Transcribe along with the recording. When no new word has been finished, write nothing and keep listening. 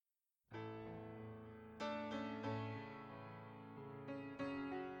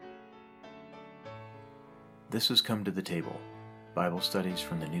This has come to the table, Bible studies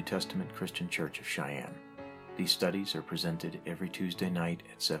from the New Testament Christian Church of Cheyenne. These studies are presented every Tuesday night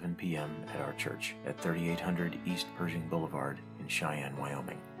at 7 p.m. at our church at 3800 East Pershing Boulevard in Cheyenne,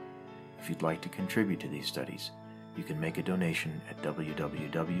 Wyoming. If you'd like to contribute to these studies, you can make a donation at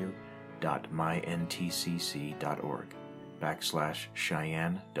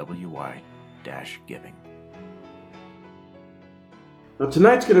www.myntcc.org/CheyenneWY-giving. Now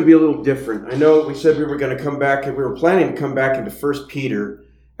tonight's going to be a little different. I know we said we were going to come back, and we were planning to come back into 1 Peter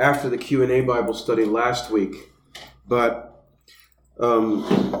after the Q&A Bible study last week. But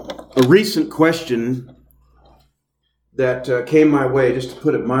a recent question that came my way, just to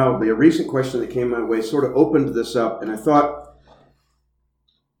put it mildly, a recent question that came my way sort of opened this up, and I thought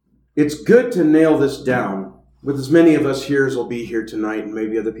it's good to nail this down with as many of us here as will be here tonight, and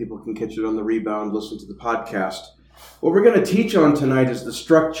maybe other people can catch it on the rebound, listen to the podcast. What we're going to teach on tonight is the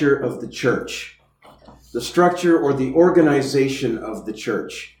structure of the church. The structure or the organization of the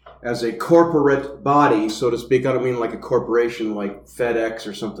church as a corporate body, so to speak. I don't mean like a corporation like FedEx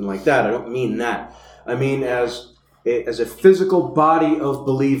or something like that. I don't mean that. I mean as a physical body of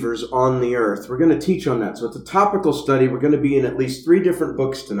believers on the earth. We're going to teach on that. So it's a topical study. We're going to be in at least 3 different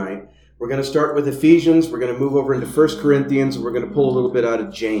books tonight. We're going to start with Ephesians. We're going to move over into 1 Corinthians, and we're going to pull a little bit out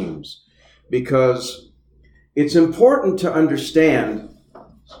of James, because it's important to understand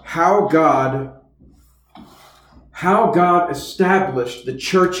how God established the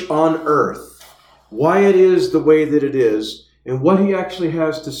church on earth, why it is the way that it is, and what he actually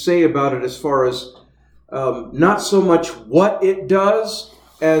has to say about it as far as not so much what it does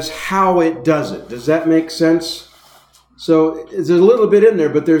as how it does it. Does that make sense? So there's a little bit in there,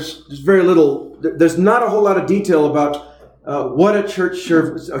 but there's very little. There's not a whole lot of detail about what a church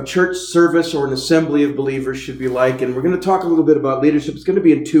service or an assembly of believers should be like. And we're going to talk a little bit about leadership. It's going to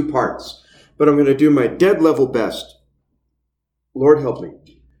be in 2 parts, but I'm going to do my dead level best. Lord help me.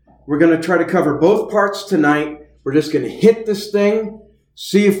 We're going to try to cover both parts tonight. We're just going to hit this thing,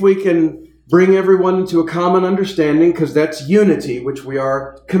 see if we can bring everyone into a common understanding, because that's unity, which we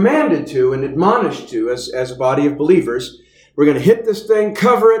are commanded to and admonished to as a body of believers. We're going to hit this thing,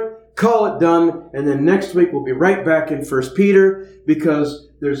 cover it, call it done, and then next week we'll be right back in 1 Peter, because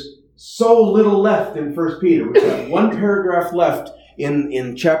there's so little left in 1 Peter. We've got 1 paragraph left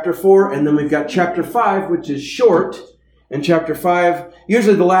in chapter 4, and then we've got chapter 5, which is short. And chapter 5,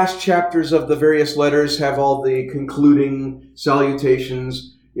 usually the last chapters of the various letters have all the concluding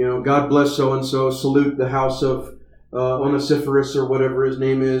salutations. You know, God bless so-and-so, salute the house of Onesiphorus or whatever his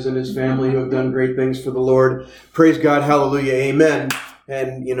name is, and his family who have done great things for the Lord. Praise God, hallelujah, amen.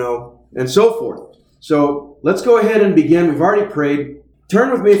 And, and so forth. So let's go ahead and begin. We've already prayed.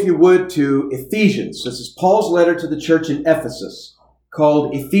 Turn with me, if you would, to Ephesians. This is Paul's letter to the church in Ephesus,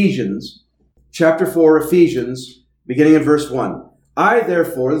 called Ephesians, chapter 4, Ephesians, beginning in verse 1. I,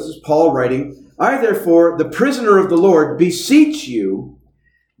 therefore, this is Paul writing, I, therefore, the prisoner of the Lord, beseech you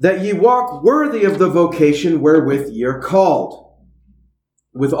that ye walk worthy of the vocation wherewith ye are called,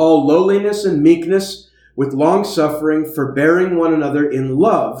 with all lowliness and meekness, with long-suffering, forbearing one another in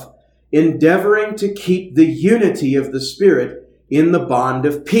love, endeavoring to keep the unity of the Spirit in the bond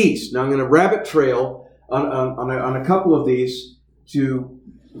of peace. Now I'm going to rabbit trail on a couple of these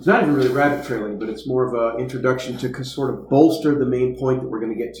it's not even really rabbit trailing, but it's more of an introduction to sort of bolster the main point that we're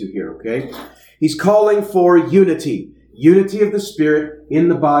going to get to here, okay? He's calling for unity of the Spirit in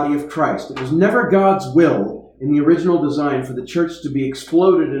the body of Christ. It was never God's will in the original design for the church to be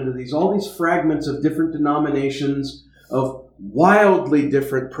exploded into all these fragments of different denominations, of wildly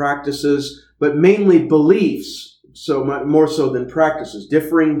different practices, but mainly beliefs, so much more so than practices,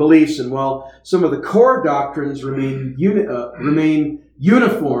 differing beliefs. And while some of the core doctrines remain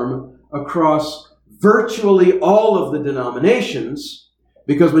uniform across virtually all of the denominations,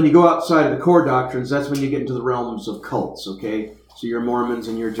 because when you go outside of the core doctrines, that's when you get into the realms of cults, okay? So your Mormons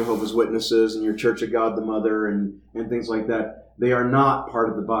and your Jehovah's Witnesses and your Church of God the Mother and things like that, they are not part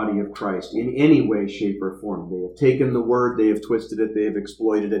of the body of Christ in any way, shape, or form. They have taken the word, they have twisted it, they have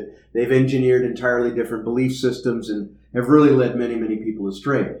exploited it, they've engineered entirely different belief systems and have really led many, many people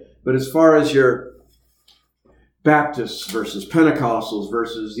astray. But as far as your Baptists versus Pentecostals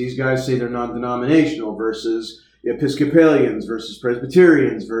versus these guys say they're non-denominational versus Episcopalians versus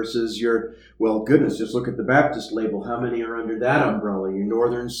Presbyterians versus just look at the Baptist label. How many are under that umbrella? Your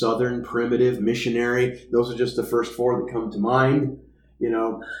Northern, Southern, Primitive, Missionary. Those are just the first 4 that come to mind.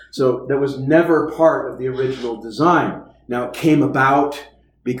 So that was never part of the original design. Now it came about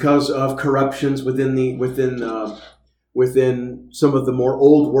because of corruptions within some of the more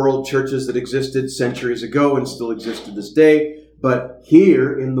old world churches that existed centuries ago and still exist to this day. But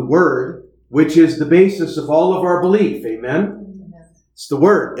here in the Word, which is the basis of all of our belief. Amen? It's the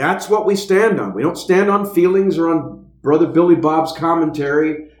Word. That's what we stand on. We don't stand on feelings or on Brother Billy Bob's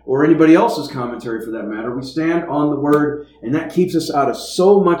commentary or anybody else's commentary for that matter. We stand on the Word, and that keeps us out of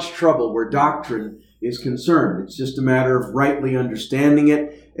so much trouble where doctrine is concerned. It's just a matter of rightly understanding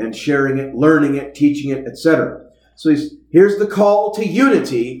it and sharing it, learning it, teaching it, etc. So here's the call to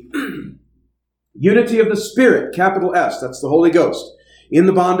unity. Unity of the Spirit, capital S, that's the Holy Ghost, in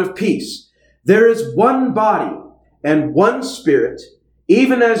the bond of peace. There is one body and one Spirit,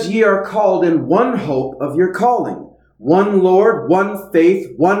 even as ye are called in one hope of your calling. One Lord, one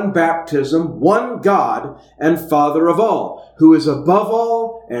faith, one baptism, one God and Father of all, who is above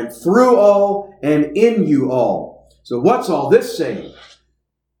all and through all and in you all. So what's all this saying?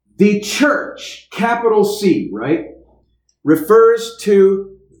 The church, capital C, right, refers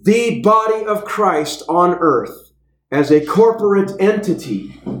to the body of Christ on earth as a corporate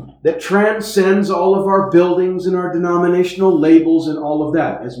entity that transcends all of our buildings and our denominational labels and all of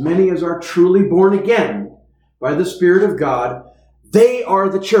that. As many as are truly born again by the Spirit of God, they are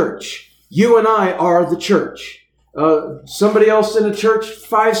the church. You and I are the church. Somebody else in a church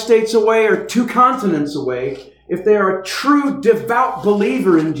 5 states away or 2 continents away, if they are a true devout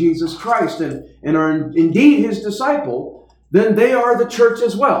believer in Jesus Christ and are indeed His disciple, then they are the church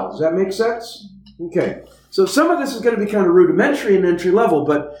as well. Does that make sense? Okay. So some of this is going to be kind of rudimentary and entry level,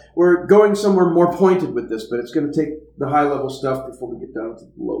 but we're going somewhere more pointed with this, but it's going to take the high level stuff before we get down to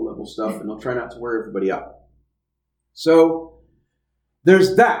the low level stuff, and I'll try not to wear everybody out. So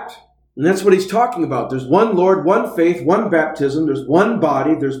there's that. And that's what he's talking about. There's one Lord, one faith, one baptism. There's one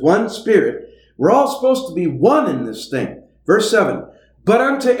body. There's one Spirit. We're all supposed to be one in this thing. Verse 7. But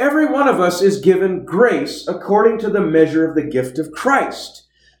unto every one of us is given grace according to the measure of the gift of Christ.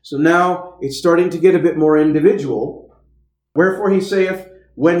 So now it's starting to get a bit more individual. Wherefore he saith,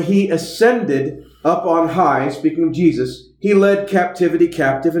 when he ascended up on high, speaking of Jesus, he led captivity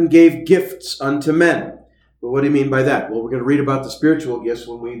captive and gave gifts unto men. But what do you mean by that? Well, we're going to read about the spiritual gifts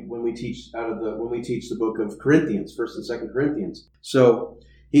when we teach the book of Corinthians, 1st and 2nd Corinthians. So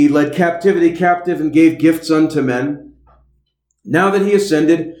he led captivity captive and gave gifts unto men. Now that he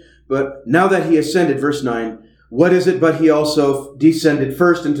ascended, verse 9, what is it but he also descended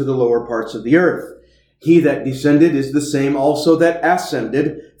first into the lower parts of the earth? He that descended is the same also that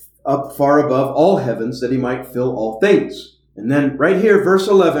ascended up far above all heavens, that he might fill all things. And then right here, verse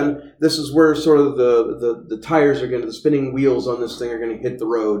 11, this is where sort of the tires are going to, the spinning wheels on this thing are going to hit the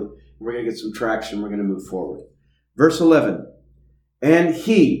road. And we're going to get some traction. We're going to move forward. Verse 11, and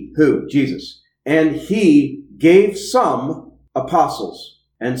he, who? Jesus. And he gave some apostles,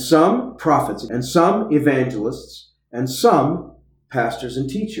 and some prophets, and some evangelists, and some pastors and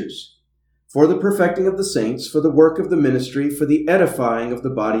teachers, for the perfecting of the saints, for the work of the ministry, for the edifying of the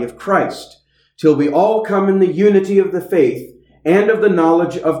body of Christ, till we all come in the unity of the faith and of the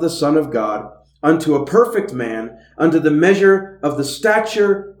knowledge of the Son of God, unto a perfect man, unto the measure of the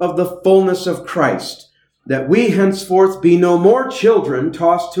stature of the fullness of Christ, that we henceforth be no more children,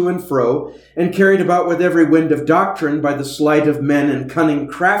 tossed to and fro, and carried about with every wind of doctrine by the sleight of men and cunning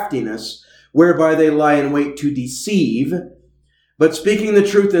craftiness, whereby they lie in wait to deceive, but speaking the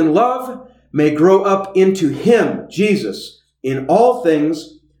truth in love, may grow up into him, Jesus, in all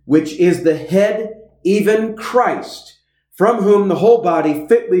things, which is the head, even Christ, from whom the whole body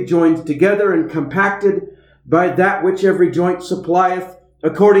fitly joined together and compacted by that which every joint supplieth,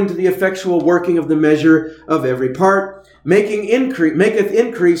 according to the effectual working of the measure of every part, maketh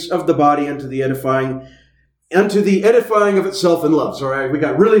increase of the body unto the edifying of itself in love. So we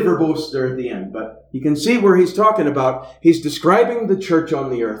got really verbose there at the end, but you can see where he's talking about. He's describing the church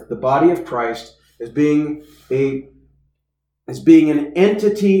on the earth, the body of Christ, as being an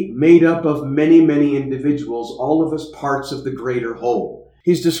entity made up of many, many individuals, all of us parts of the greater whole.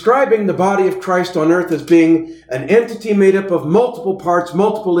 He's describing the body of Christ on earth as being an entity made up of multiple parts,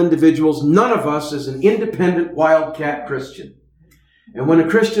 multiple individuals. None of us is an independent wildcat Christian. And when a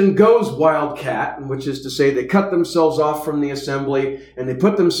Christian goes wildcat, which is to say they cut themselves off from the assembly and they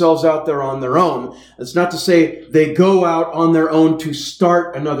put themselves out there on their own, it's not to say they go out on their own to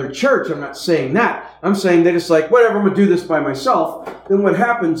start another church. I'm not saying that. I'm saying they're just like, whatever, I'm going to do this by myself. Then what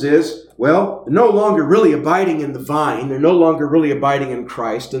happens is, well, they're no longer really abiding in the vine. They're no longer really abiding in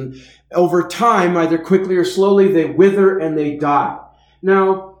Christ. And over time, either quickly or slowly, they wither and they die.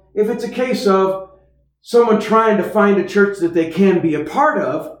 Now, if it's a case of someone trying to find a church that they can be a part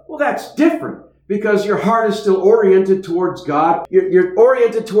of, well, that's different because your heart is still oriented towards God. You're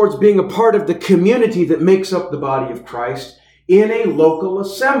oriented towards being a part of the community that makes up the body of Christ in a local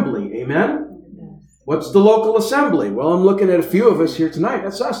assembly. Amen? What's the local assembly? Well, I'm looking at a few of us here tonight.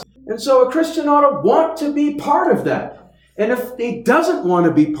 That's us. And so a Christian ought to want to be part of that. And if he doesn't want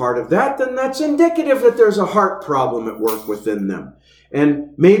to be part of that, then that's indicative that there's a heart problem at work within them.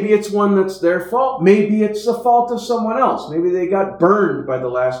 And maybe it's one that's their fault. Maybe it's the fault of someone else. Maybe they got burned by the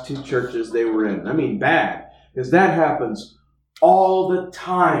last 2 churches they were in. I mean, bad. Because that happens all the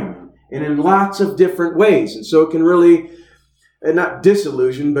time and in lots of different ways. And so it can really, not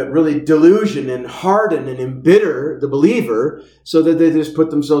disillusion, but really delusion and harden and embitter the believer so that they just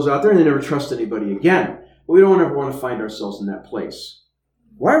put themselves out there and they never trust anybody again. But we don't ever want to find ourselves in that place.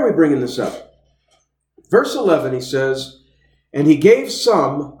 Why are we bringing this up? Verse 11, he says, and he gave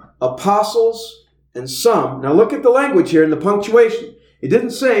some apostles and some. Now look at the language here in the punctuation. It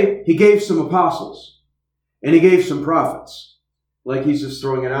didn't say he gave some apostles and he gave some prophets. Like he's just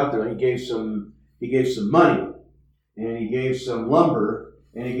throwing it out there. He gave some money and he gave some lumber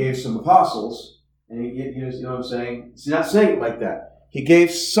and he gave some apostles. And you know what I'm saying? He's not saying it like that. He gave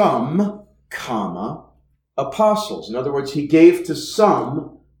some, apostles. In other words, he gave to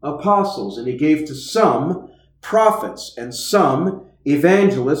some apostles and he gave to some prophets and some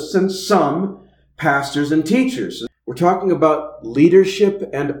evangelists and some pastors and teachers. We're talking about leadership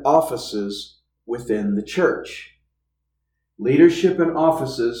and offices within the church. Leadership and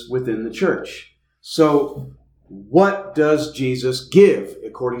offices within the church. So, what does Jesus give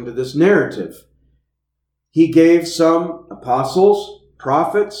according to this narrative? He gave some apostles,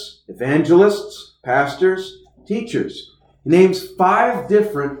 prophets, evangelists, pastors, teachers. He names 5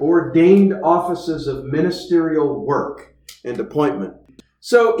 different ordained offices of ministerial work and appointment.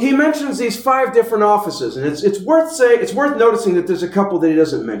 So he mentions these 5 different offices, and it's worth noticing that there's a couple that he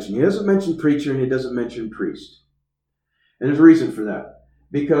doesn't mention. He doesn't mention preacher and he doesn't mention priest. And there's a reason for that.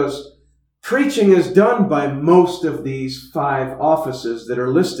 Because preaching is done by most of these 5 offices that are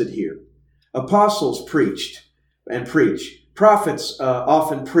listed here. Apostles preached and preach. Prophets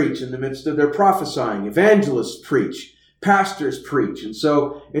often preach in the midst of their prophesying. Evangelists preach. Pastors preach. And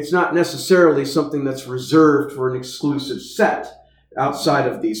so it's not necessarily something that's reserved for an exclusive set outside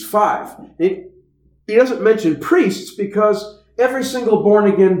of these 5. He doesn't mention priests because every single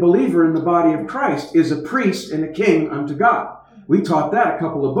born-again believer in the body of Christ is a priest and a king unto God. We taught that a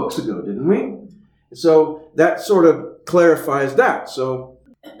couple of books ago, didn't we? So that sort of clarifies that. So,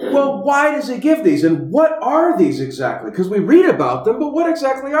 well, why does he give these? And what are these exactly? Because we read about them, but what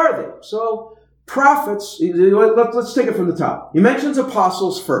exactly are they? So, prophets, let's take it from the top. He mentions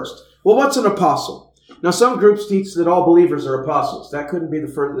apostles first. Well, what's an apostle? Now, some groups teach that all believers are apostles. That couldn't be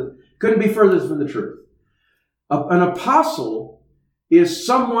further from the truth. An apostle is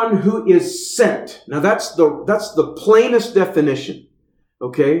someone who is sent. Now, that's the plainest definition,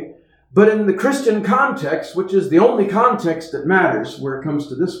 okay? But in the Christian context, which is the only context that matters where it comes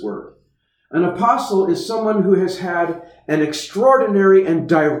to this word, an apostle is someone who has had an extraordinary and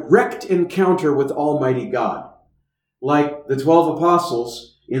direct encounter with Almighty God. Like the 12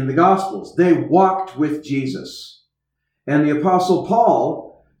 apostles in the Gospels. They walked with Jesus. And the apostle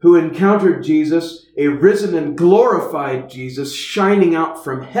Paul, who encountered Jesus, a risen and glorified Jesus, shining out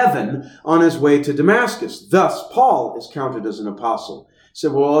from heaven on his way to Damascus. Thus, Paul is counted as an apostle.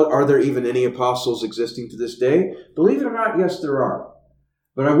 So, well, are there even any apostles existing to this day? Believe it or not, yes, there are.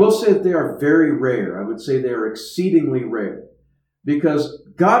 But I will say that they are very rare. I would say they are exceedingly rare. Because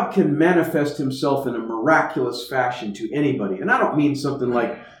God can manifest himself in a miraculous fashion to anybody. And I don't mean something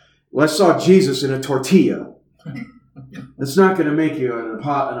like, well, I saw Jesus in a tortilla. That's not going to make you an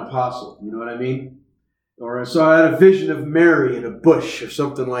apostle. You know what I mean? Or I had a vision of Mary in a bush or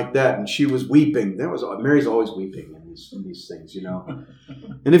something like that, and she was weeping. Mary's always weeping in these things, you know.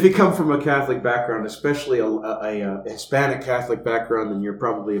 And if you come from a Catholic background, especially a Hispanic Catholic background, then you're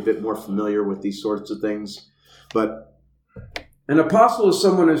probably a bit more familiar with these sorts of things. But an apostle is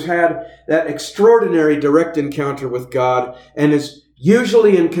someone who's had that extraordinary direct encounter with God and is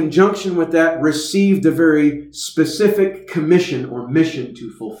usually in conjunction with that received a very specific commission or mission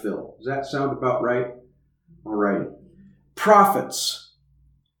to fulfill. Does that sound about right? All right. Prophets.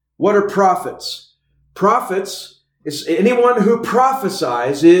 What are prophets? Prophets is anyone who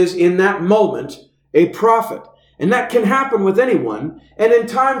prophesies is in that moment a prophet. And that can happen with anyone. And in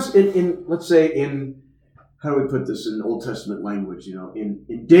times, let's say how do we put this in Old Testament language? You know,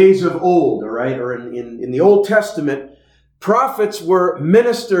 in days of old, all right, or in the Old Testament, prophets were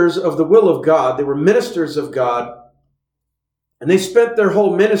ministers of the will of God. They were ministers of God. And they spent their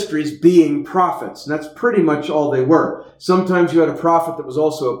whole ministries being prophets. And that's pretty much all they were. Sometimes you had a prophet that was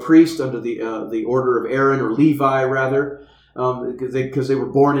also a priest under the order of Aaron, or Levi rather, because they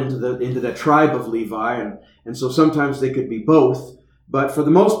were born into that tribe of Levi. And so sometimes they could be both. But for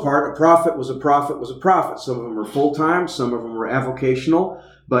the most part, a prophet was a prophet was a prophet. Some of them were full-time, some of them were avocational.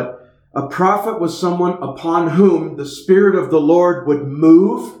 But a prophet was someone upon whom the Spirit of the Lord would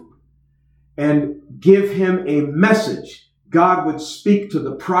move and give him a message. God would speak to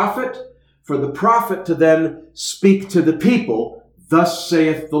the prophet, for the prophet to then speak to the people, thus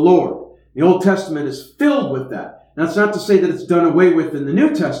saith the Lord. The Old Testament is filled with that. Now, it's not to say that it's done away with in the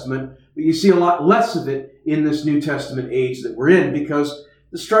New Testament, but you see a lot less of it in this New Testament age that we're in, because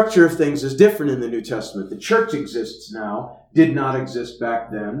the structure of things is different in the New Testament. The church exists now, did not exist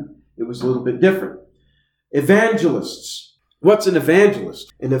back then. It was a little bit different. Evangelists. What's an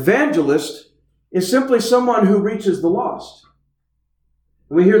evangelist? An evangelist is simply someone who reaches the lost.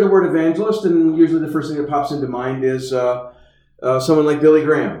 We hear the word evangelist, and usually the first thing that pops into mind is someone like Billy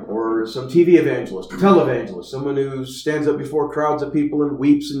Graham, or some TV evangelist, a televangelist, someone who stands up before crowds of people and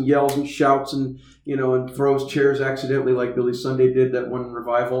weeps and yells and shouts and throws chairs accidentally like Billy Sunday did that one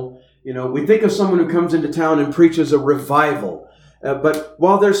revival. We think of someone who comes into town and preaches a revival. But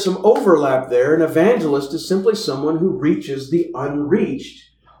while there's some overlap there, an evangelist is simply someone who reaches the unreached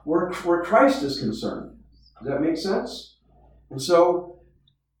where Christ is concerned. Does that make sense? And so,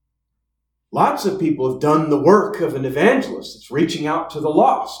 lots of people have done the work of an evangelist. It's reaching out to the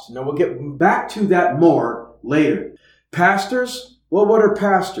lost. Now, we'll get back to that more later. Pastors? Well, what are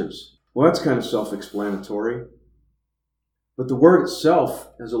pastors? Well, that's kind of self-explanatory. But the word itself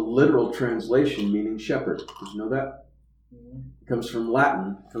has a literal translation meaning shepherd. Did you know that? It comes from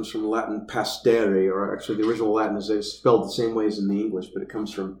Latin. It comes from Latin pastere, or actually the original Latin is spelled the same way as in the English, but it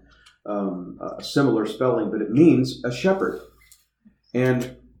comes from a similar spelling, but it means a shepherd.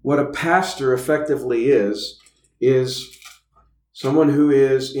 And what a pastor effectively is someone who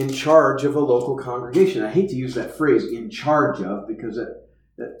is in charge of a local congregation. I hate to use that phrase, in charge of, because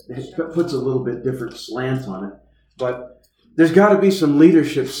that puts a little bit different slant on it. But there's got to be some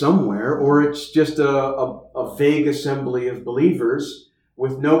leadership somewhere, or it's just a vague assembly of believers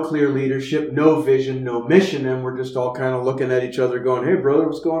with no clear leadership, no vision, no mission, and we're just all kind of looking at each other going, "Hey, brother,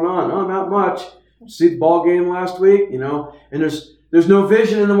 what's going on?" "Oh, not much. See the ball game last week?" And there's no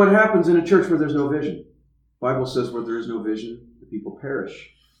vision, and then what happens in a church where there's no vision? The Bible says where there is no vision, the people perish.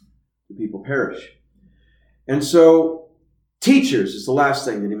 The people perish. And so, teachers is the last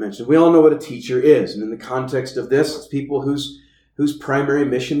thing that he mentioned. We all know what a teacher is. And in the context of this, it's people whose primary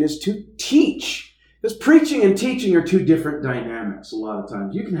mission is to teach. Because preaching and teaching are two different dynamics a lot of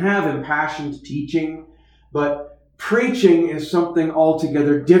times. You can have impassioned teaching, but preaching is something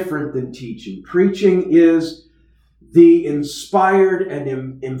altogether different than teaching. Preaching is the inspired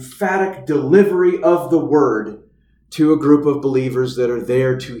and emphatic delivery of the word to a group of believers that are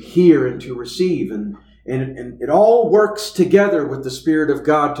there to hear and to receive. And it all works together with the Spirit of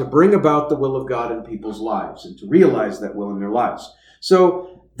God to bring about the will of God in people's lives and to realize that will in their lives. So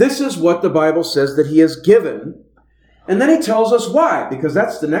this is what the Bible says that he has given. And then he tells us why, because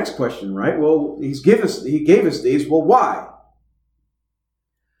that's the next question, right? Well, he gave us these. Well, why?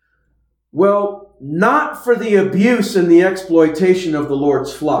 Well, not for the abuse and the exploitation of the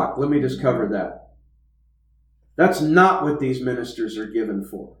Lord's flock. Let me just cover that. That's not what these ministers are given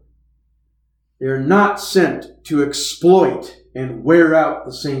for. They're not sent to exploit and wear out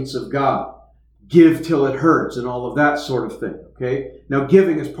the saints of God. Give till it hurts and all of that sort of thing, okay? Now,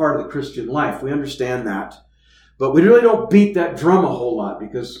 giving is part of the Christian life. We understand that. But we really don't beat that drum a whole lot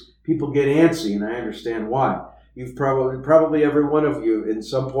because people get antsy, and I understand why. You've probably every one of you in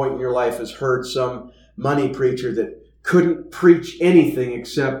some point in your life has heard some money preacher that couldn't preach anything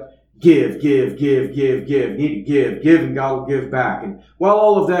except give. Need to give, and God will give back. And while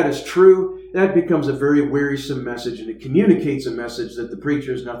all of that is true, that becomes a very wearisome message, and it communicates a message that the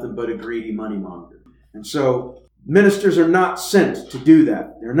preacher is nothing but a greedy money monger. And so, ministers are not sent to do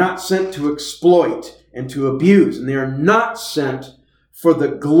that. They're not sent to exploit and to abuse, and they are not sent for the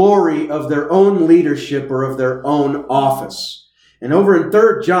glory of their own leadership or of their own office. And over in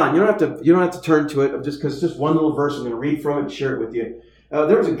 3 John, you don't have to turn to it, just because it's just one little verse. I'm going to read from it and share it with you.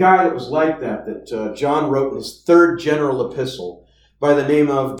 There was a guy that was like that John wrote in his 3rd general epistle by the name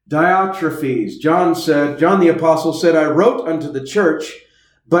of Diotrephes. John the apostle said, "I wrote unto the church,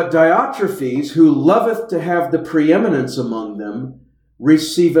 but Diotrephes, who loveth to have the preeminence among them,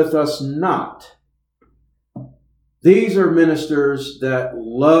 receiveth us not." These are ministers that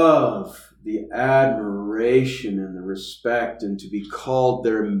love the admiration and the respect and to be called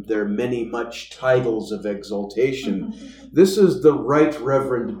their many much titles of exaltation. This is the Right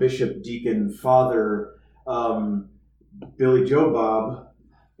Reverend Bishop Deacon Father Billy Joe Bob,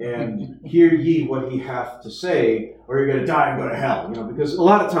 and hear ye what he hath to say, or you're going to die and go to hell. Because a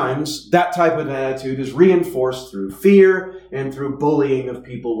lot of times that type of attitude is reinforced through fear and through bullying of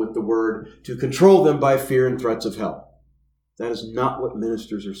people with the word to control them by fear and threats of hell. That is not what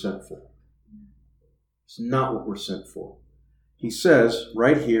ministers are sent for. It's not what we're sent for. He says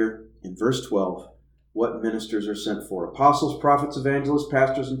right here in verse 12 what ministers are sent for. Apostles, prophets, evangelists,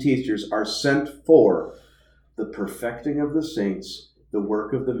 pastors, and teachers are sent for the perfecting of the saints, the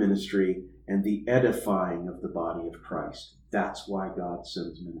work of the ministry, and the edifying of the body of Christ. That's why God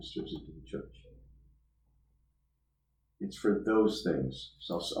sends ministers into the church. It's for those things.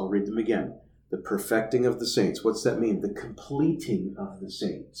 So I'll read them again. The perfecting of the saints. What's that mean? The completing of the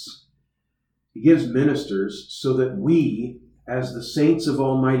saints. He gives ministers so that we, as the saints of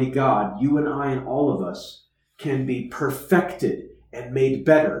Almighty God, you and I and all of us, can be perfected and made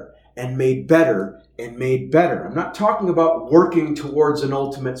better and made better and made better. I'm not talking about working towards an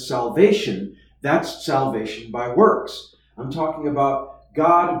ultimate salvation. That's salvation by works. I'm talking about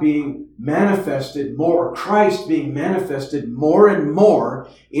God being manifested more, Christ being manifested more and more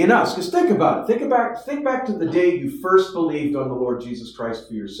in us. Because think about it. Think back to the day you first believed on the Lord Jesus Christ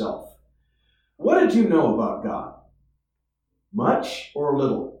for yourself. What did you know about God? Much or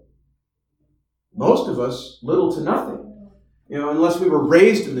little? Most of us, little to nothing. Unless we were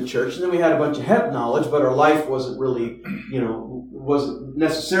raised in the church, and then we had a bunch of head knowledge, but our life wasn't really, wasn't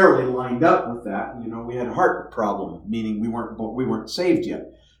necessarily lined up with that. We had a heart problem, meaning we weren't saved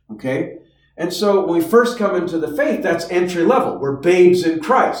yet. Okay? And so when we first come into the faith, that's entry level. We're babes in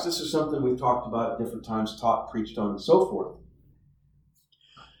Christ. This is something we've talked about at different times, taught, preached on, and so forth.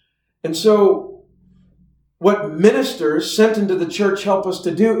 And so what ministers sent into the church help us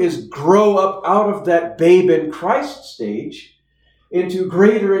to do is grow up out of that babe in Christ stage into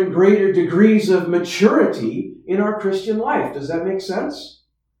greater and greater degrees of maturity in our Christian life. Does that make sense?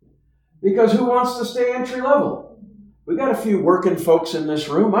 Because who wants to stay entry level? We got a few working folks in this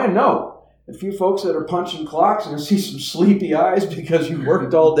room. I know. A few folks that are punching clocks, and I see some sleepy eyes because you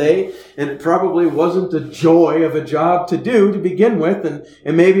worked all day and it probably wasn't the joy of a job to do to begin with,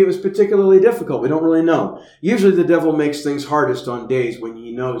 and maybe it was particularly difficult. We don't really know. Usually the devil makes things hardest on days when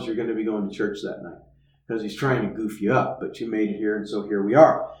he knows you're going to be going to church that night because he's trying to goof you up, but you made it here, and so here we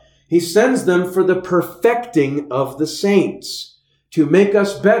are. He sends them for the perfecting of the saints to make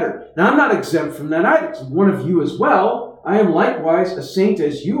us better. Now, I'm not exempt from that either. I'm one of you as well. I am likewise a saint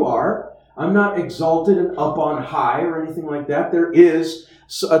as you are. I'm not exalted and up on high or anything like that. There is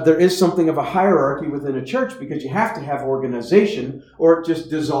something of a hierarchy within a church because you have to have organization or it just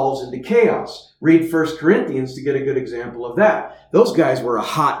dissolves into chaos. Read 1 Corinthians to get a good example of that. Those guys were a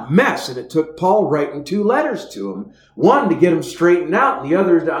hot mess, and it took Paul writing 2 letters to them. One to get them straightened out, and the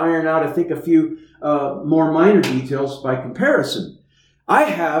other to iron out, I think, a few more minor details by comparison. I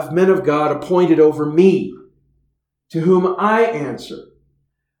have men of God appointed over me, to whom I answer.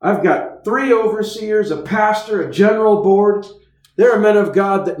 I've got 3 overseers, a pastor, a general board. There are men of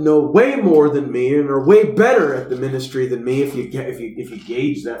God that know way more than me and are way better at the ministry than me. If you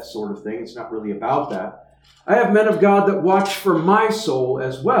gauge that sort of thing, it's not really about that. I have men of God that watch for my soul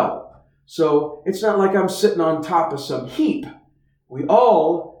as well. So it's not like I'm sitting on top of some heap. We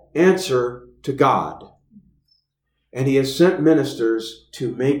all answer to God. And He has sent ministers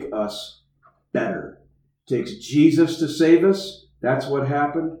to make us better. It takes Jesus to save us. That's what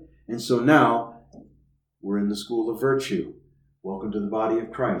happened. And so now we're in the school of virtue. Welcome to the body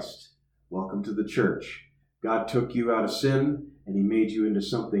of Christ. Welcome to the church. God took you out of sin and He made you into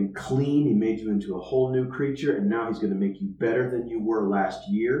something clean. He made you into a whole new creature, and now He's going to make you better than you were last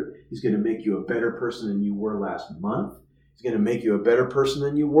year. He's going to make you a better person than you were last month. He's going to make you a better person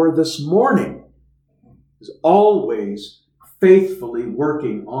than you were this morning. He's always faithfully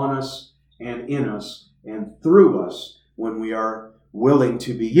working on us and in us and through us when we are willing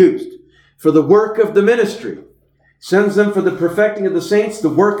to be used. For the work of the ministry. Sends them for the perfecting of the saints, the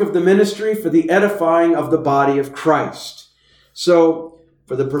work of the ministry, for the edifying of the body of Christ. So,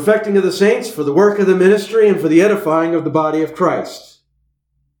 for the perfecting of the saints, for the work of the ministry, and for the edifying of the body of Christ.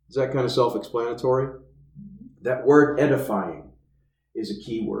 Is that kind of self-explanatory? That word edifying is a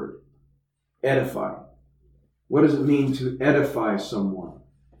key word. Edifying. What does it mean to edify someone?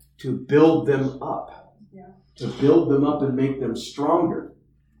 To build them up. To build them up and make them stronger.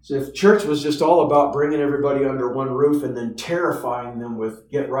 So if church was just all about bringing everybody under one roof and then terrifying them with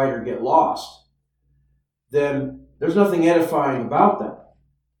get right or get lost, then there's nothing edifying about that.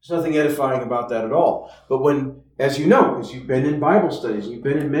 There's nothing edifying about that at all. But when, as you know, because you've been in Bible studies, you've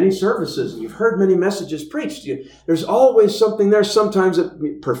been in many services, and you've heard many messages preached, there's always something there. Sometimes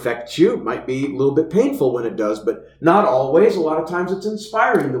it perfects you. It might be a little bit painful when it does, but not always. A lot of times it's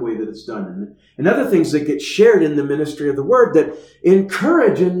inspiring the way that it's done. And other things that get shared in the ministry of the Word that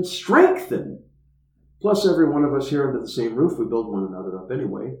encourage and strengthen. Plus, every one of us here under the same roof, we build one another up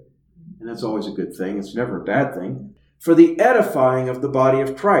anyway. And that's always a good thing. It's never a bad thing. for the edifying of the body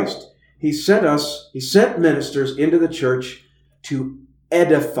of Christ. He sent ministers into the church to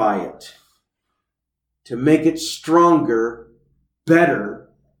edify it, to make it stronger, better.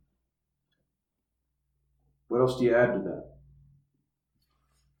 What else do you add to that?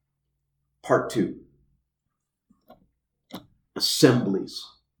 Part 2. Assemblies.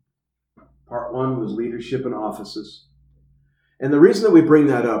 Part 1 was leadership and offices. And the reason that we bring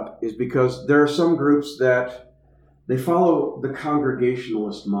that up is because there are some groups that they follow the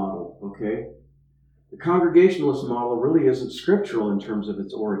Congregationalist model, okay? The Congregationalist model really isn't scriptural in terms of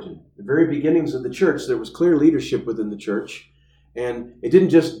its origin. The very beginnings of the church, there was clear leadership within the church, and it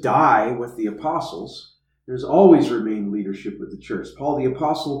didn't just die with the apostles. There's always remained leadership with the church. Paul the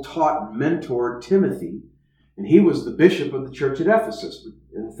apostle taught and mentored Timothy, and he was the bishop of the church at Ephesus,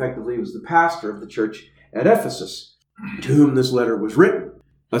 and effectively was the pastor of the church at Ephesus, to whom this letter was written.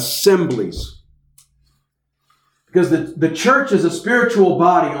 Assemblies. Because the church is a spiritual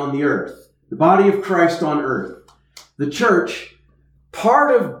body on the earth, the body of Christ on earth. The church,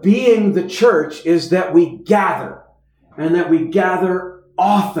 part of being the church is that we gather, and that we gather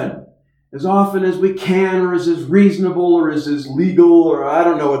often as we can, or as is reasonable, or as is legal, or I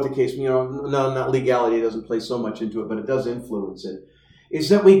don't know what the case, not legality doesn't play so much into it, but it does influence it, is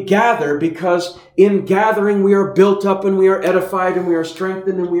that we gather because in gathering we are built up and we are edified and we are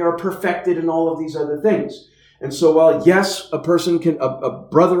strengthened and we are perfected and all of these other things. And so while, yes, a person can, a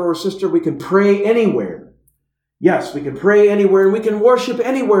brother or sister, we can pray anywhere. Yes, we can pray anywhere and we can worship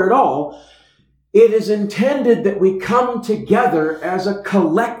anywhere at all. It is intended that we come together as a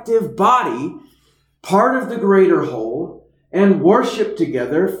collective body, part of the greater whole, and worship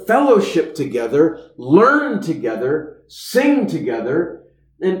together, fellowship together, learn together, sing together.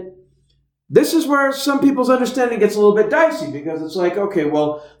 And this is where some people's understanding gets a little bit dicey, because it's like, okay,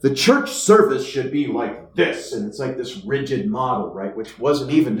 well, the church service should be like this, and it's like this rigid model, right, which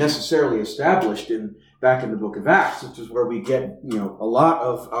wasn't even necessarily established back in the book of Acts, which is where we get, a lot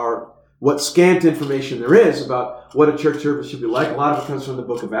of what scant information there is about what a church service should be like. A lot of it comes from the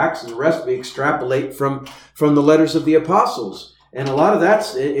book of Acts, and the rest we extrapolate from the letters of the apostles. And a lot of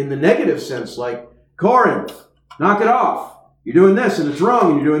that's in the negative sense, like Corinth, knock it off. You're doing this and it's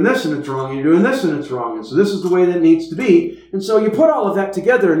wrong, and you're doing this and it's wrong, and you're doing this and it's wrong, and so this is the way that it needs to be. And so you put all of that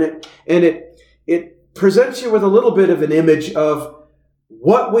together, and it presents you with a little bit of an image of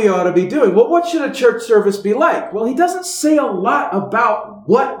what we ought to be doing. Well, what should a church service be like? Well, he doesn't say a lot about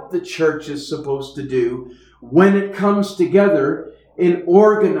what the church is supposed to do when it comes together in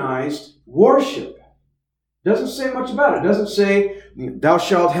organized worship. Doesn't say much about it. Doesn't say, thou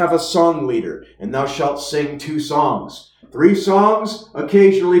shalt have a song leader, and thou shalt sing 2 songs. 3 songs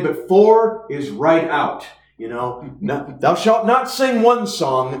occasionally, but 4 is right out. Thou shalt not sing 1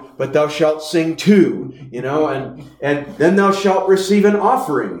 song, but thou shalt sing 2, and then thou shalt receive an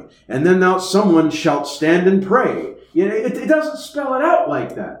offering, and then someone shalt stand and pray. It doesn't spell it out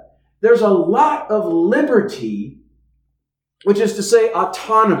like that. There's a lot of liberty, which is to say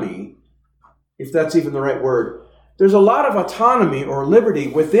autonomy, if that's even the right word. There's a lot of autonomy or liberty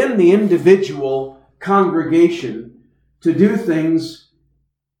within the individual congregation to do things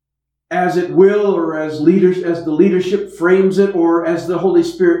as it will, or as the leadership frames it, or as the Holy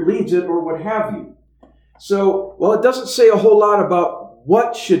Spirit leads it, or what have you. So, while it doesn't say a whole lot about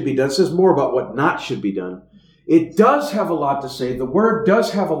what should be done, it says more about what not should be done. It does have a lot to say. The Word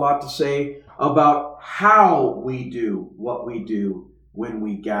does have a lot to say about how we do what we do when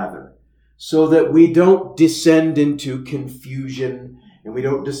we gather, so that we don't descend into confusion, and we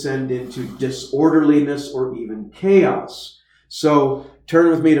don't descend into disorderliness or even chaos. So turn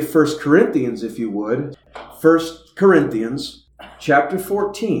with me to 1 Corinthians, if you would. 1 Corinthians chapter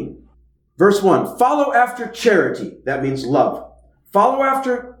 14. Verse 1, follow after charity. That means love. Follow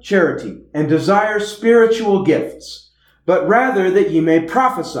after charity, and desire spiritual gifts, but rather that ye may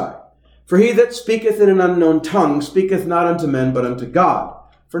prophesy. For he that speaketh in an unknown tongue speaketh not unto men, but unto God.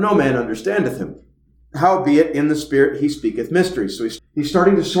 For no man understandeth him. Howbeit in the Spirit he speaketh mysteries. So he's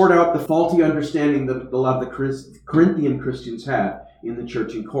starting to sort out the faulty understanding that a lot of the Corinthian Christians had in the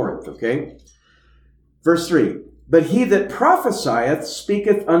church in Corinth, okay? Verse 3, but he that prophesieth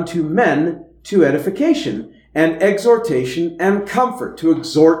speaketh unto men to edification and exhortation and comfort. To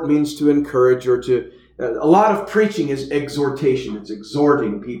exhort means to encourage, or to... a lot of preaching is exhortation. It's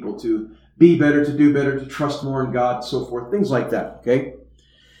exhorting people to be better, to do better, to trust more in God, so forth, things like that, okay?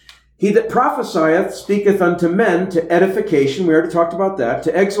 He that prophesieth speaketh unto men to edification, we already talked about that,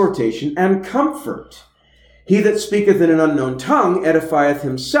 to exhortation and comfort. He that speaketh in an unknown tongue edifieth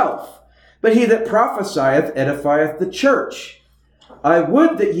himself, but he that prophesieth edifieth the church. I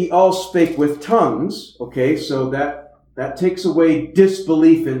would that ye all spake with tongues, okay, so that That takes away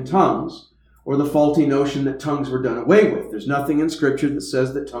disbelief in tongues, or the faulty notion that tongues were done away with. There's nothing in Scripture that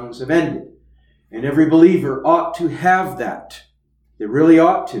says that tongues have ended. And every believer ought to have that. They really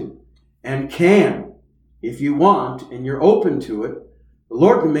ought to. And can, if you want, and you're open to it, the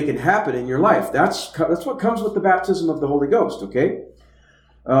Lord can make it happen in your life. That's what comes with the baptism of the Holy Ghost, okay?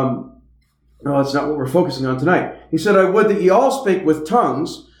 No, that's not what we're focusing on tonight. He said, I would that ye all spake with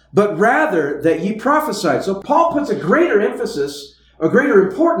tongues, but rather that ye prophesied. So Paul puts a greater emphasis, a greater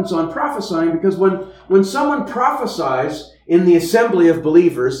importance on prophesying, because when someone prophesies in the assembly of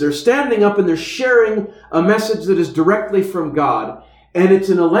believers, they're standing up and they're sharing a message that is directly from God, and it's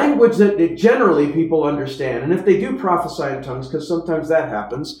in a language that generally people understand. And if they do prophesy in tongues, because sometimes that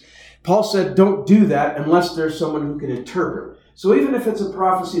happens, Paul said, don't do that unless there's someone who can interpret. So even if it's a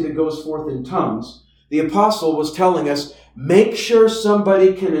prophecy that goes forth in tongues, the apostle was telling us, make sure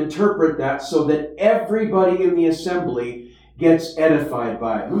somebody can interpret that so that everybody in the assembly gets edified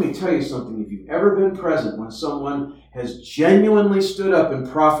by it. Let me tell you something. If you've ever been present when someone has genuinely stood up and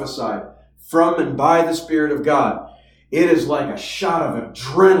prophesied from and by the Spirit of God, it is like a shot of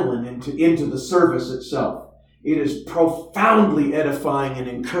adrenaline into the service itself. It is profoundly edifying and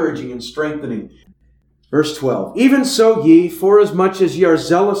encouraging and strengthening. Verse 12, even so ye, forasmuch as ye are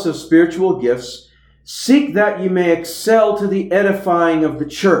zealous of spiritual gifts, seek that ye may excel to the edifying of the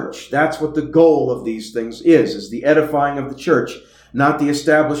church. That's what the goal of these things is the edifying of the church, not the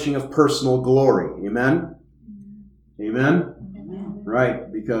establishing of personal glory. Amen? Amen? Amen. Right,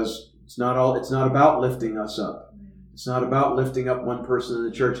 because it's not about lifting us up. It's not about lifting up one person in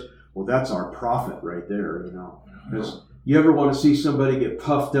the church. Well, that's our prophet right there, you know. Because you ever want to see somebody get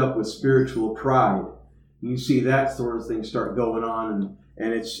puffed up with spiritual pride? You see that sort of thing start going on,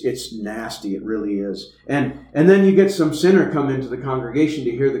 and it's nasty. It really is. And then you get some sinner come into the congregation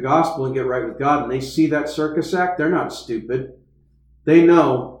to hear the gospel and get right with God, and they see that circus act. They're not stupid. They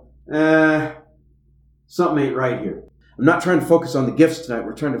know, something ain't right here. I'm not trying to focus on the gifts tonight.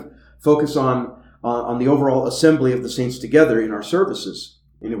 We're trying to focus on the overall assembly of the saints together in our services.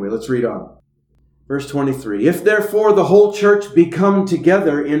 Anyway, let's read on. Verse 23, if therefore the whole church be come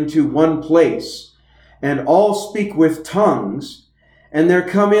together into one place, and all speak with tongues, and there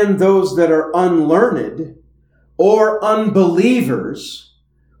come in those that are unlearned or unbelievers,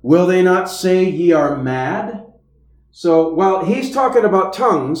 will they not say ye are mad? So while he's talking about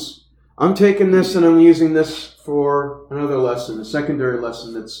tongues, I'm taking this and I'm using this for another lesson, a secondary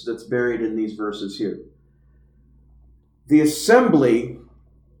lesson that's buried in these verses here. The assembly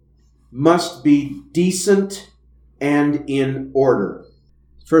must be decent and in order.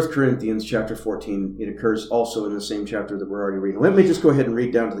 1 Corinthians chapter 14, it occurs also in the same chapter that we're already reading. Let me just go ahead and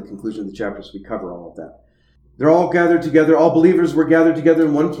read down to the conclusion of the chapter so we cover all of that. They're all gathered together, all believers were gathered together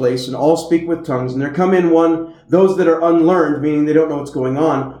in one place, and all speak with tongues, and there come in those that are unlearned, meaning they don't know what's going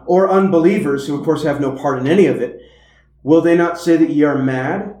on, or unbelievers, who of course have no part in any of it. Will they not say that ye are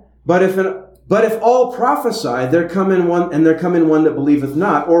mad? But if all prophesy, there come in one that believeth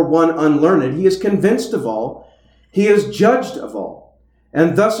not, or one unlearned. He is convinced of all, he is judged of all.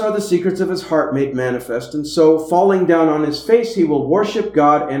 And thus are the secrets of his heart made manifest. And so, falling down on his face, he will worship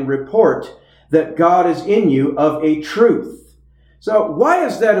God and report that God is in you of a truth. So, why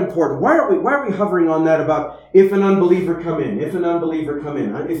is that important? Why are we hovering on that about if an unbeliever come in, if an unbeliever come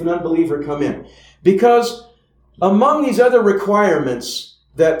in, if an unbeliever come in? Because among these other requirements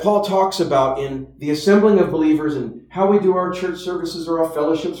that Paul talks about in the assembling of believers and how we do our church services or our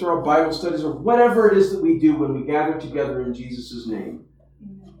fellowships or our Bible studies or whatever it is that we do when we gather together in Jesus' name,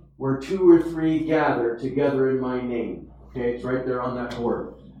 where 2 or 3 gather together in my name. Okay, it's right there on that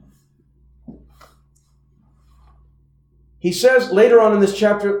board. He says later on in this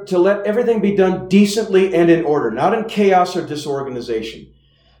chapter to let everything be done decently and in order, not in chaos or disorganization.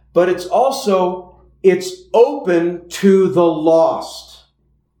 But it's open to the lost.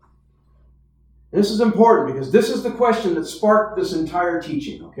 This is important because this is the question that sparked this entire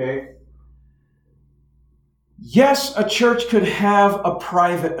teaching, okay? Yes, a church could have a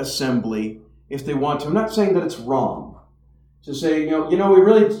private assembly if they want to. I'm not saying that it's wrong to say, we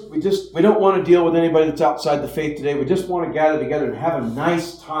don't want to deal with anybody that's outside the faith today. We just want to gather together and have a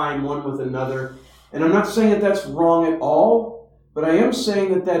nice time one with another. And I'm not saying that that's wrong at all, but I am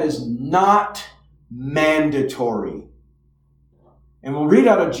saying that is not mandatory. And we'll read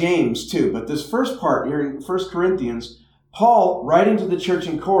out of James too, but this first part here in 1 Corinthians, Paul, writing to the church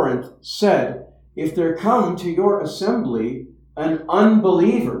in Corinth, said, if there come to your assembly an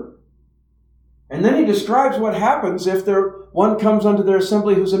unbeliever, And then he describes what happens if one comes unto their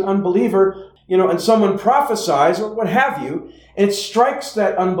assembly who's an unbeliever, and someone prophesies or what have you, and it strikes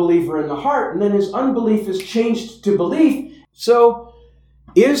that unbeliever in the heart, and then his unbelief is changed to belief. So,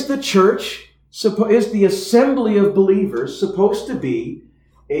 is the church, is the assembly of believers supposed to be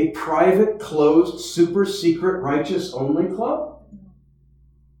a private, closed, super secret, righteous only club?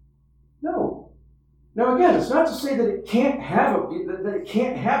 No. Now again, it's not to say that it can't have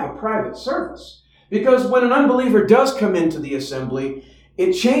a private service. Because when an unbeliever does come into the assembly,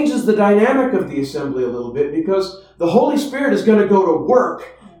 it changes the dynamic of the assembly a little bit, because the Holy Spirit is going to go to work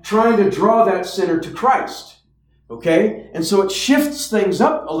trying to draw that sinner to Christ. Okay? And so it shifts things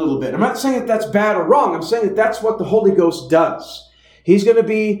up a little bit. I'm not saying that that's bad or wrong. I'm saying that that's what the Holy Ghost does. He's going to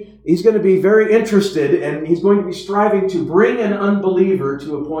be very interested, and he's going to be striving to bring an unbeliever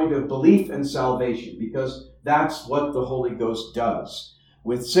to a point of belief and salvation, because that's what the Holy Ghost does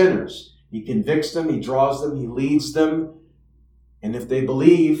with sinners. He convicts them, he draws them, he leads them, and if they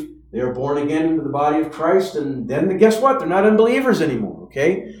believe, they are born again into the body of Christ, and then guess what? They're not unbelievers anymore,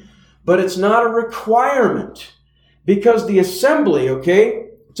 okay? But it's not a requirement, because the assembly, okay,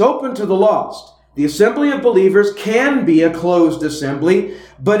 it's open to the lost. The assembly of believers can be a closed assembly,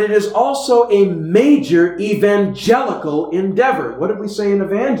 but it is also a major evangelical endeavor. What did we say an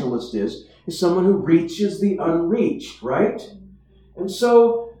evangelist is? Is someone who reaches the unreached, right? And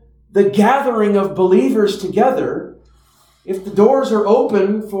so the gathering of believers together, if the doors are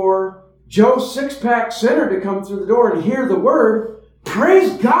open for Joe Six-Pack Sinner to come through the door and hear the word,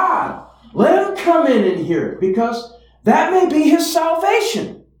 praise God! Let him come in and hear it, because that may be his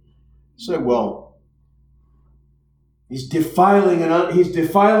salvation. So, well, he's defiling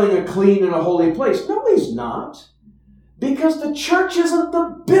a clean and a holy place. No, he's not. Because the church isn't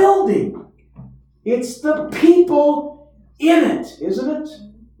the building. It's the people in it, isn't it?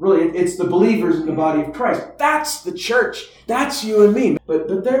 Really, it's the believers in the body of Christ. That's the church. That's you and me.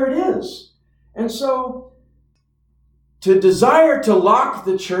 But there it is. And so, to desire to lock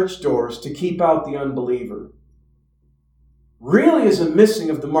the church doors to keep out the unbeliever really is a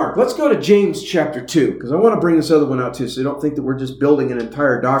missing of the mark. Let's go to James chapter 2, because I want to bring this other one out too, so you don't think that we're just building an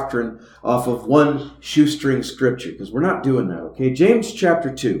entire doctrine off of one shoestring scripture, because we're not doing that, okay? James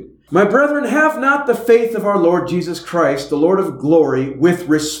chapter 2. My brethren, have not the faith of our Lord Jesus Christ, the Lord of glory, with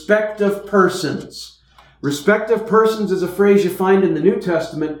respect of persons. Respect of persons is a phrase you find in the New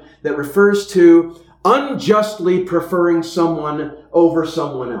Testament that refers to unjustly preferring someone over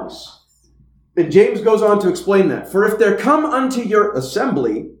someone else. And James goes on to explain that. For if there come unto your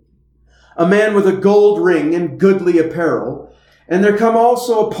assembly a man with a gold ring and goodly apparel, and there come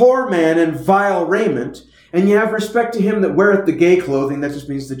also a poor man in vile raiment, and ye have respect to him that weareth the gay clothing, that just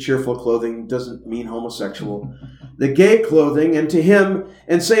means the cheerful clothing, doesn't mean homosexual, the gay clothing, and to him,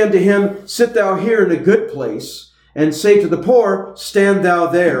 and say unto him, sit thou here in a good place, and say to the poor, stand thou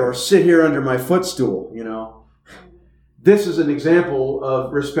there, or sit here under my footstool, This is an example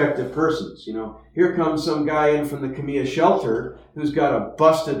of respective persons. Here comes some guy in from the Camilla shelter who's got a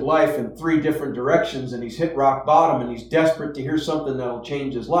busted life in 3 different directions, and he's hit rock bottom, and he's desperate to hear something that'll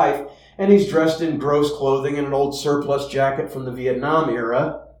change his life, and he's dressed in gross clothing and an old surplus jacket from the Vietnam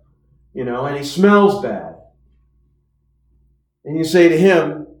era, and he smells bad. And you say to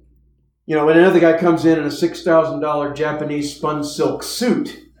him, when another guy comes in a $6,000 Japanese spun silk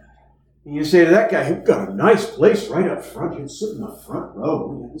suit, and you say to that guy, you've got a nice place right up front. You can sit in the front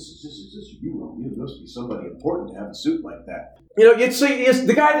row. This is you. You must be somebody important to have a suit like that. You'd say it's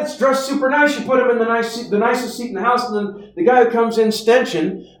the guy that's dressed super nice. You put him in the nicest seat in the house, and then the guy who comes in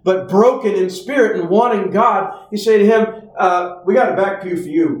stenching but broken in spirit and wanting God, you say to him, "We got a back pew for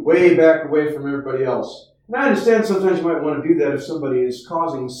you, way back away from everybody else." And I understand sometimes you might want to do that if somebody is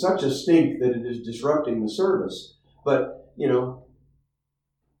causing such a stink that it is disrupting the service. But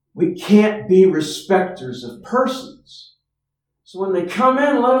we can't be respecters of persons. So when they come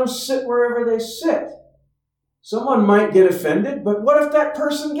in, let them sit wherever they sit. Someone might get offended, but what if that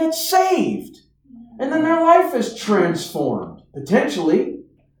person gets saved? And then their life is transformed, potentially,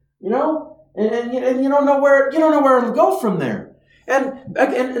 and you don't know where it'll go from there. And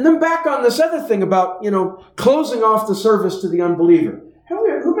then back on this other thing about, closing off the service to the unbeliever.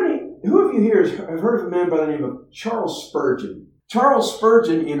 Who of you here have heard of a man by the name of Charles Spurgeon? Charles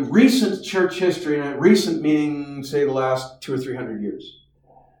Spurgeon, in recent church history, and at recent meaning, say the last 200 or 300 years,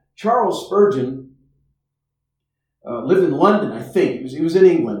 Charles Spurgeon lived in London, I think. He was in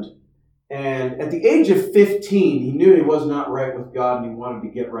England. And at the age of 15, he knew he was not right with God, and he wanted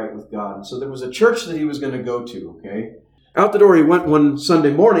to get right with God. And so there was a church that he was going to go to, okay? Out the door he went one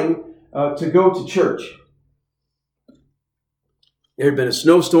Sunday morning to go to church. There had been a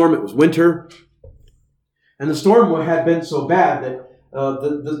snowstorm. It was winter. And the storm had been so bad that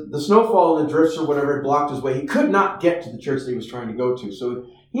the snowfall and the drifts or whatever had blocked his way. He could not get to the church that he was trying to go to. So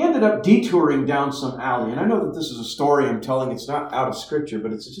he ended up detouring down some alley. And I know that this is a story I'm telling. It's not out of Scripture,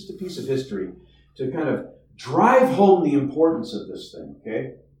 but it's just a piece of history to kind of drive home the importance of this thing,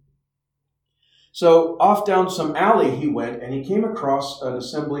 okay? So off down some alley he went, and he came across an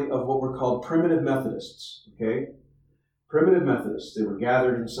assembly of what were called Primitive Methodists, okay? Primitive Methodists. They were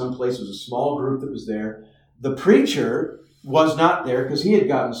gathered in some place. It was a small group that was there. The preacher was not there because he had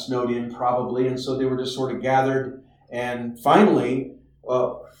gotten snowed in probably, and so they were just sort of gathered. And finally,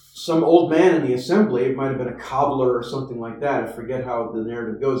 some old man in the assembly, it might have been a cobbler or something like that. I forget how the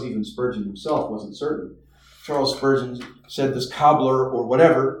narrative goes. Even Spurgeon himself wasn't certain. Charles Spurgeon said this cobbler or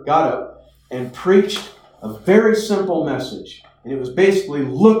whatever got up and preached a very simple message. And it was basically,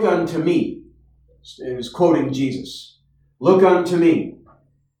 look unto me. It was quoting Jesus. Look unto me.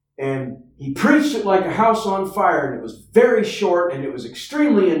 And he preached it like a house on fire, and it was very short, and it was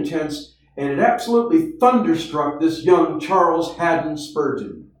extremely intense, and it absolutely thunderstruck this young Charles Haddon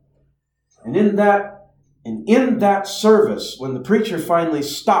Spurgeon. And in that service, when the preacher finally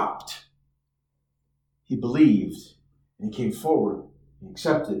stopped, he believed, and he came forward, and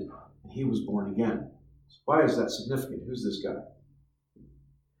accepted, and he was born again. So why is that significant? Who's this guy?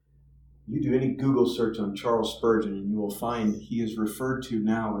 You do any Google search on Charles Spurgeon, and you will find he is referred to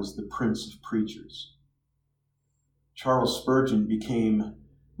now as the Prince of Preachers. Charles Spurgeon became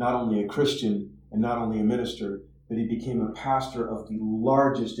not only a Christian and not only a minister, but he became a pastor of the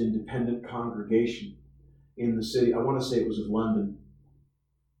largest independent congregation in the city. I want to say it was of London.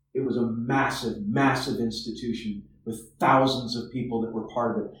 It was a massive, massive institution with thousands of people that were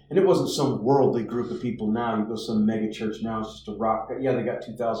part of it. And it wasn't some worldly group of people now. You go to some mega church now, it's just a rock. Yeah, they got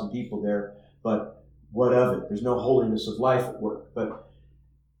 2,000 people there, but what of it? There's no holiness of life at work. But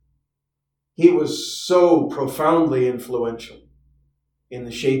he was so profoundly influential in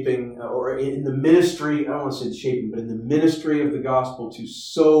the shaping, or in the ministry, I don't want to say the shaping, but in the ministry of the gospel to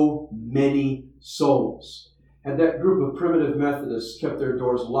so many souls. Had that group of primitive Methodists kept their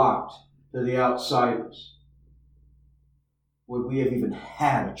doors locked to the outsiders, would we have even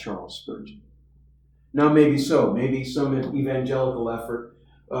had a Charles Spurgeon? Now, maybe so. Maybe some evangelical effort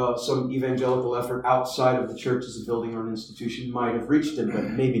outside of the church as a building or an institution might have reached him, but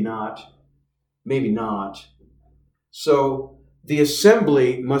maybe not. Maybe not. So the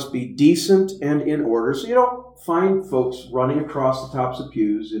assembly must be decent and in order. So you don't find folks running across the tops of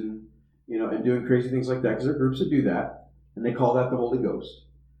pews and doing crazy things like that, because there are groups that do that, and they call that the Holy Ghost.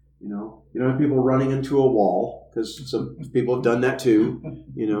 You don't have people running into a wall, because some people have done that too,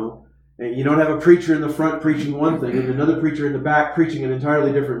 And you don't have a preacher in the front preaching one thing and another preacher in the back preaching an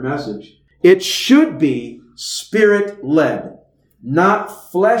entirely different message. It should be Spirit-led,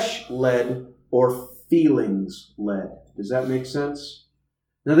 not flesh-led or feelings-led. Does that make sense?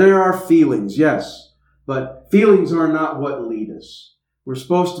 Now, there are feelings, yes, but feelings are not what lead us. We're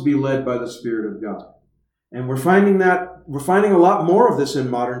supposed to be led by the Spirit of God. And we're finding a lot more of this in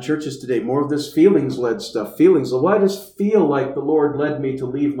modern churches today, more of this feelings-led stuff. Feelings, well, I just feel like the Lord led me to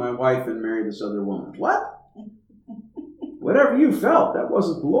leave my wife and marry this other woman. What? Whatever you felt, that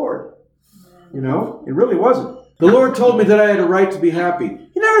wasn't the Lord. It really wasn't. The Lord told me that I had a right to be happy.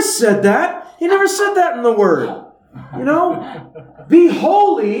 He never said that. He never said that in the Word. Be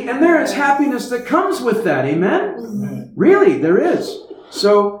holy, and there is happiness that comes with that. Amen? Really, there is.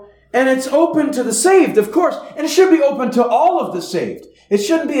 And it's open to the saved, of course. And it should be open to all of the saved. It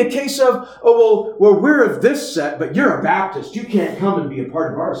shouldn't be a case of, we're of this set, but you're a Baptist. You can't come and be a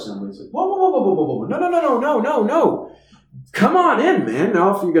part of our assembly. It's like, whoa. No. Come on in, man.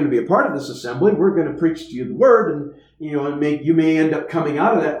 Now, if you're going to be a part of this assembly, we're going to preach to you the Word, and you may end up coming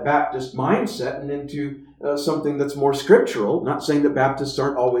out of that Baptist mindset and into something that's more scriptural. Not saying that Baptists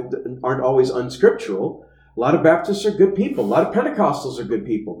aren't always unscriptural. A lot of Baptists are good people. A lot of Pentecostals are good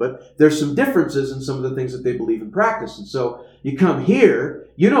people. But there's some differences in some of the things that they believe and practice. And so you come here,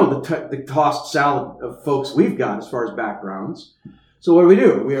 the tossed salad of folks we've got as far as backgrounds. So what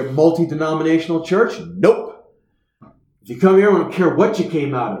do? We are a multi-denominational church? Nope. If you come here, I don't care what you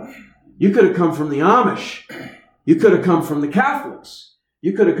came out of. You could have come from the Amish. You could have come from the Catholics.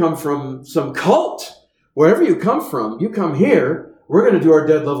 You could have come from some cult. Wherever you come from, you come here, we're going to do our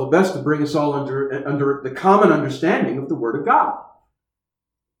dead level best to bring us all under the common understanding of the Word of God.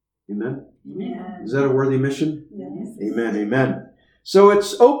 Amen? Amen. Is that a worthy mission? Yes. Amen. So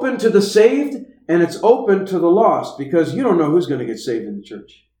it's open to the saved and it's open to the lost, because you don't know who's going to get saved in the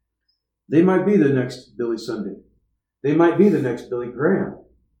church. They might be the next Billy Sunday. They might be the next Billy Graham.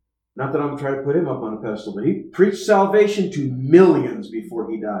 Not that I'm trying to put him up on a pedestal, but he preached salvation to millions before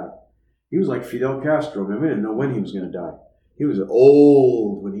he died. He was like Fidel Castro. Man, we didn't know when he was going to die. He was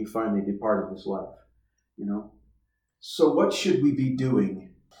old when he finally departed this life. You know? So what should we be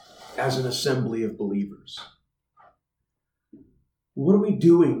doing as an assembly of believers? What are we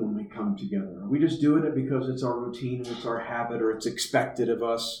doing when we come together? Are we just doing it because it's our routine and it's our habit or it's expected of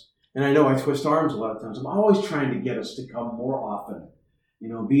us? And I know I twist arms a lot of times. I'm always trying to get us to come more often. You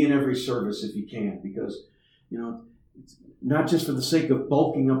know, be in every service if you can, because, you know, it's not just for the sake of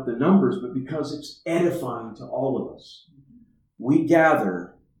bulking up the numbers, but because it's edifying to all of us. We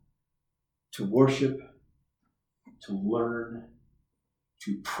gather to worship, to learn,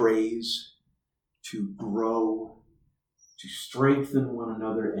 to praise, to grow, to strengthen one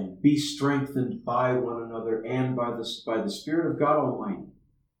another and be strengthened by one another and by the Spirit of God Almighty.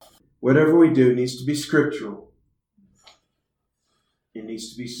 Whatever we do needs to be scriptural. It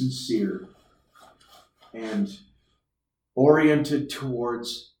needs to be sincere and oriented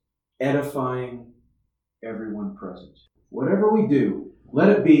towards edifying everyone present. Whatever we do, let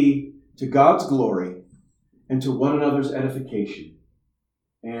it be to God's glory and to one another's edification.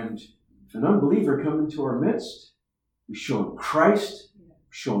 And if an unbeliever comes into our midst, we show him Christ, we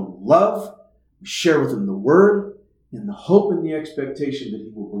show him love, we share with him the Word, in the hope and the expectation that he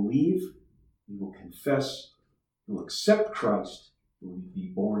will believe, he will confess, he will accept Christ, he will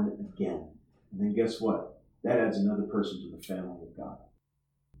be born again. And then guess what? That adds another person to the family of God.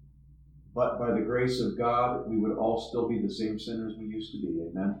 But by the grace of God, we would all still be the same sinners we used to be.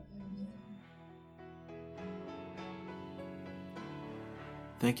 Amen?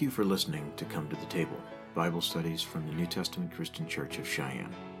 Thank you for listening to Come to the Table, Bible studies from the New Testament Christian Church of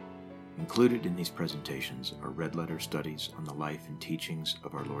Cheyenne. Included in these presentations are red letter studies on the life and teachings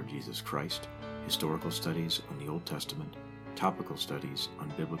of our Lord Jesus Christ, historical studies on the Old Testament, topical studies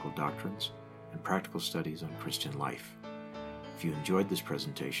on biblical doctrines, and practical studies on Christian life. If you enjoyed this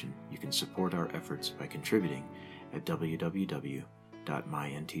presentation, you can support our efforts by contributing at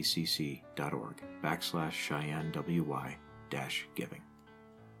www.myntcc.org/CheyenneWY-giving.